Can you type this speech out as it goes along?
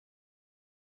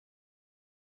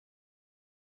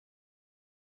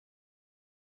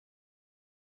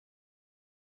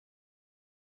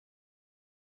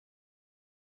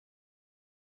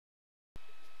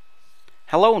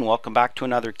Hello and welcome back to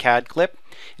another CAD clip.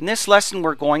 In this lesson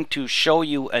we're going to show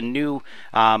you a new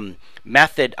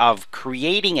method of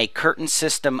creating a curtain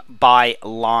system by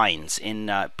lines.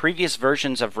 In previous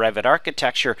versions of REVIT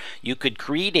architecture you could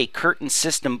create a curtain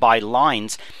system by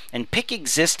lines and pick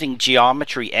existing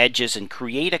geometry edges and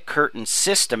create a curtain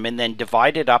system and then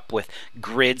divide it up with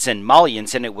grids and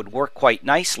mullions, and it would work quite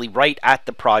nicely right at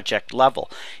the project level.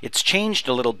 It's changed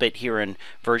a little bit here in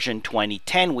version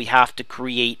 2010. We have to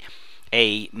create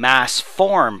a mass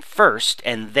form first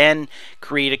and then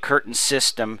create a curtain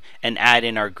system and add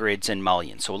in our grids and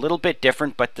mullions. So a little bit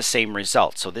different but the same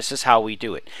result. So this is how we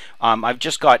do it. I've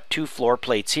just got two floor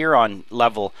plates here on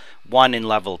level 1 and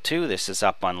level 2. This is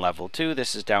up on level 2.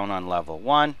 This is down on level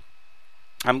 1.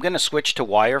 I'm going to switch to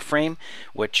wireframe,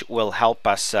 which will help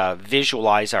us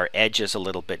visualize our edges a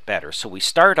little bit better. So we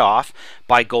start off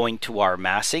by going to our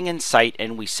massing and site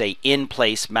and we say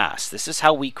Inplace Mass. This is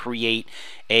how we create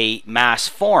a mass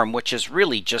form, which is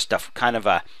really just a kind of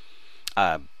a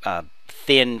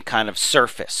thin kind of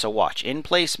surface. So watch,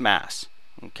 Inplace Mass.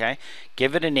 Okay,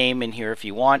 give it a name in here if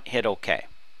you want, hit OK.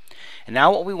 And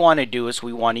now what we want to do is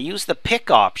we want to use the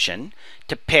pick option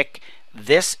to pick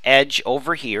this edge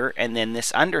over here and then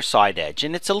this underside edge,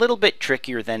 and it's a little bit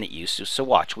trickier than it used to. So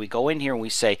watch, we go in here and we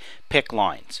say pick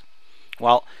lines.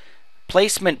 Well,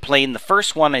 placement plane, the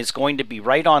first one is going to be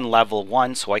right on level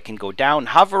 1, so I can go down,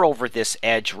 hover over this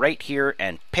edge right here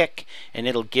and pick, and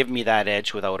it'll give me that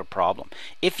edge without a problem.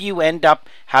 If you end up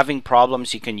having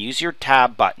problems, you can use your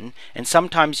tab button, and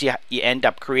sometimes you end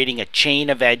up creating a chain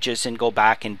of edges and go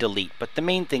back and delete, but the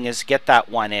main thing is get that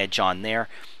one edge on there.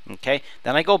 Okay,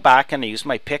 then I go back and I use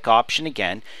my pick option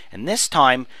again, and this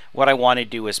time what I want to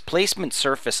do is placement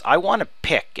surface. I want to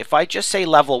pick. If I just say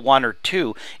level 1 or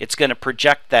 2, it's going to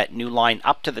project that new line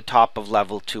up to the top of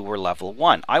level 2 or level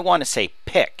 1. I want to say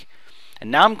pick,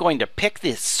 and now I'm going to pick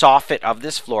the soffit of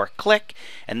this floor, click,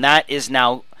 and that is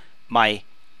now my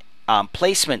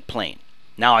placement plane.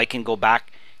 Now I can go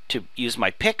back to use my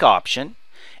pick option,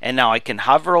 and now I can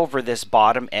hover over this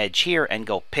bottom edge here and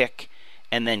go pick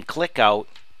and then click out,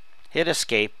 hit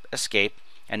escape,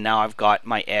 and now I've got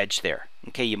my edge there.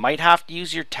 Okay, you might have to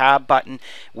use your tab button.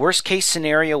 Worst case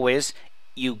scenario is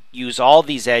you use all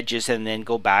these edges and then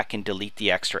go back and delete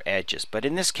the extra edges. But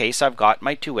in this case, I've got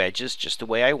my two edges just the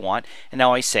way I want, and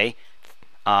now I say,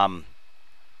 now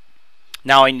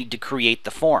I need to create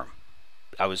the form.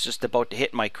 I was just about to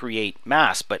hit my create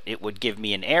mass, but it would give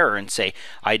me an error and say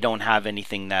I don't have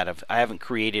anything I haven't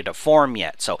created a form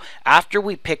yet. So after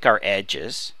we pick our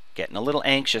edges, getting a little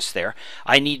anxious there,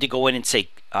 I need to go in and say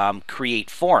create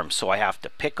form. So I have to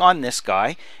pick on this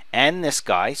guy and this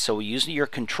guy. So using your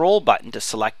control button to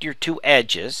select your two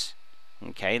edges.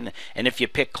 Okay, and if you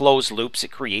pick closed loops,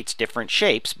 it creates different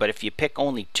shapes. But if you pick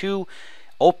only two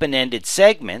open-ended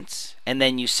segments and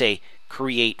then you say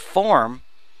create form,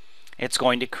 it's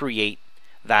going to create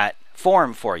that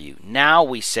form for you. Now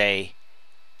we say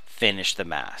finish the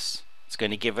mass. It's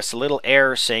going to give us a little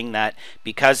error saying that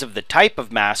because of the type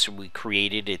of mass we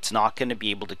created, it's not going to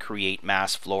be able to create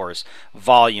mass floors,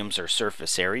 volumes, or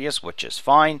surface areas, which is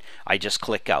fine. I just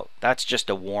click out. That's just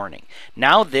a warning.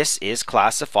 Now this is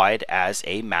classified as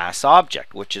a mass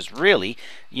object, which is really,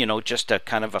 you know, just a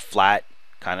kind of a flat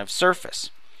kind of surface.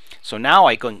 So now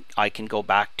I can go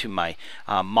back to my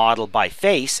model by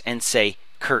face and say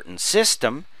curtain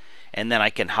system, and then I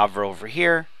can hover over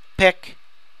here, pick,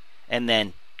 and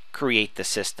then create the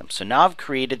system. So now I've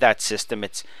created that system.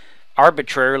 It's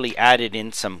arbitrarily added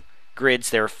in some grids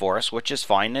there for us, which is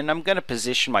fine, and I'm going to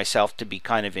position myself to be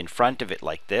kind of in front of it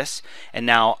like this, and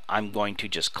now I'm going to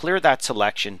just clear that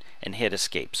selection and hit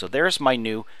escape. So there's my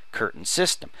new curtain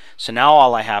system. So now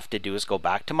all I have to do is go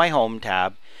back to my home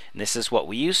tab, and this is what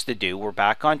we used to do. We're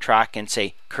back on track and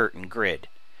say curtain grid.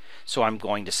 So I'm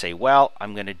going to say, well,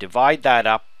 I'm going to divide that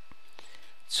up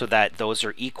so that those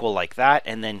are equal like that,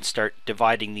 and then start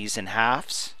dividing these in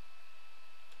halves.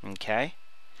 Okay,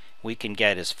 we can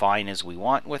get as fine as we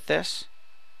want with this.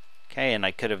 Okay, and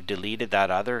I could have deleted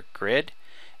that other grid,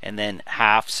 and then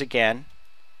halves again.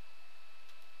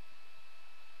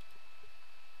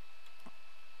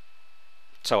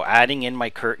 So adding in my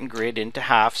curtain grid into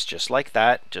halves just like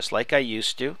that, just like I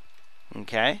used to.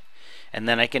 Okay, and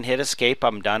then I can hit escape.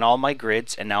 I'm done all my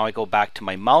grids, and now I go back to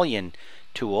my mullion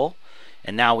tool,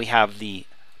 and now we have the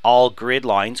all grid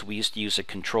lines. We used to use a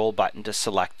control button to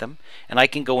select them, and I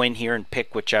can go in here and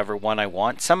pick whichever one I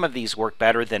want. Some of these work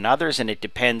better than others, and it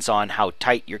depends on how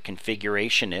tight your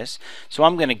configuration is. So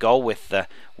I'm going to go with the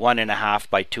 1.5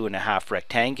 by 2.5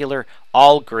 rectangular,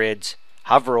 all grids,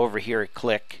 hover over here,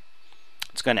 click.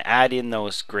 It's going to add in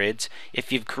those grids.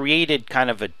 If you've created kind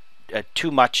of a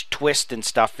too much twist and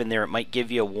stuff in there, it might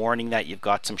give you a warning that you've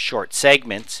got some short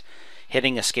segments.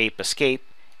 Hitting escape,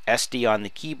 SD on the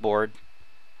keyboard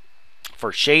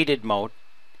for shaded mode.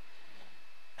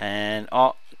 And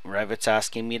Revit's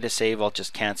asking me to save. I'll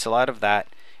just cancel out of that.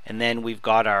 And then we've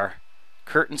got our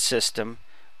curtain system,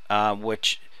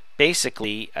 which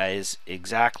basically is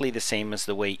exactly the same as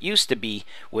the way it used to be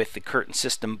with the curtain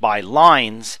system by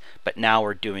lines, but now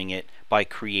we're doing it by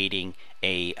creating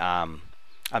a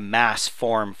mass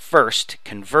form first,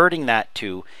 converting that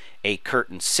to a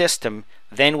curtain system,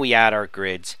 then we add our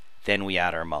grids, then we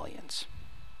add our mullions.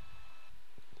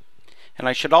 And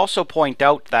I should also point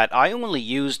out that I only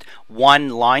used one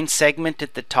line segment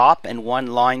at the top and one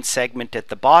line segment at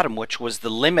the bottom, which was the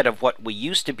limit of what we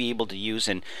used to be able to use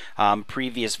in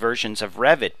previous versions of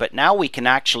Revit. But now we can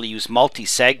actually use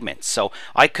multi-segments. So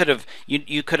I could have,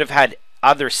 you could have had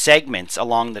other segments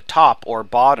along the top or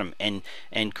bottom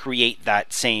and create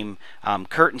that same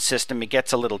curtain system. It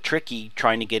gets a little tricky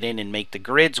trying to get in and make the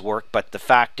grids work, but the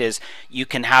fact is you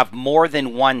can have more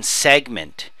than one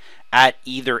segment at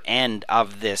either end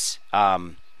of this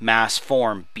mass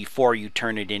form before you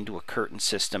turn it into a curtain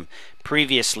system.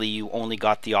 Previously, you only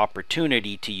got the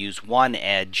opportunity to use one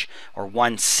edge or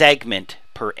one segment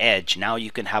per edge. Now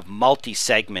you can have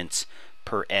multi-segments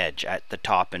per edge at the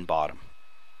top and bottom.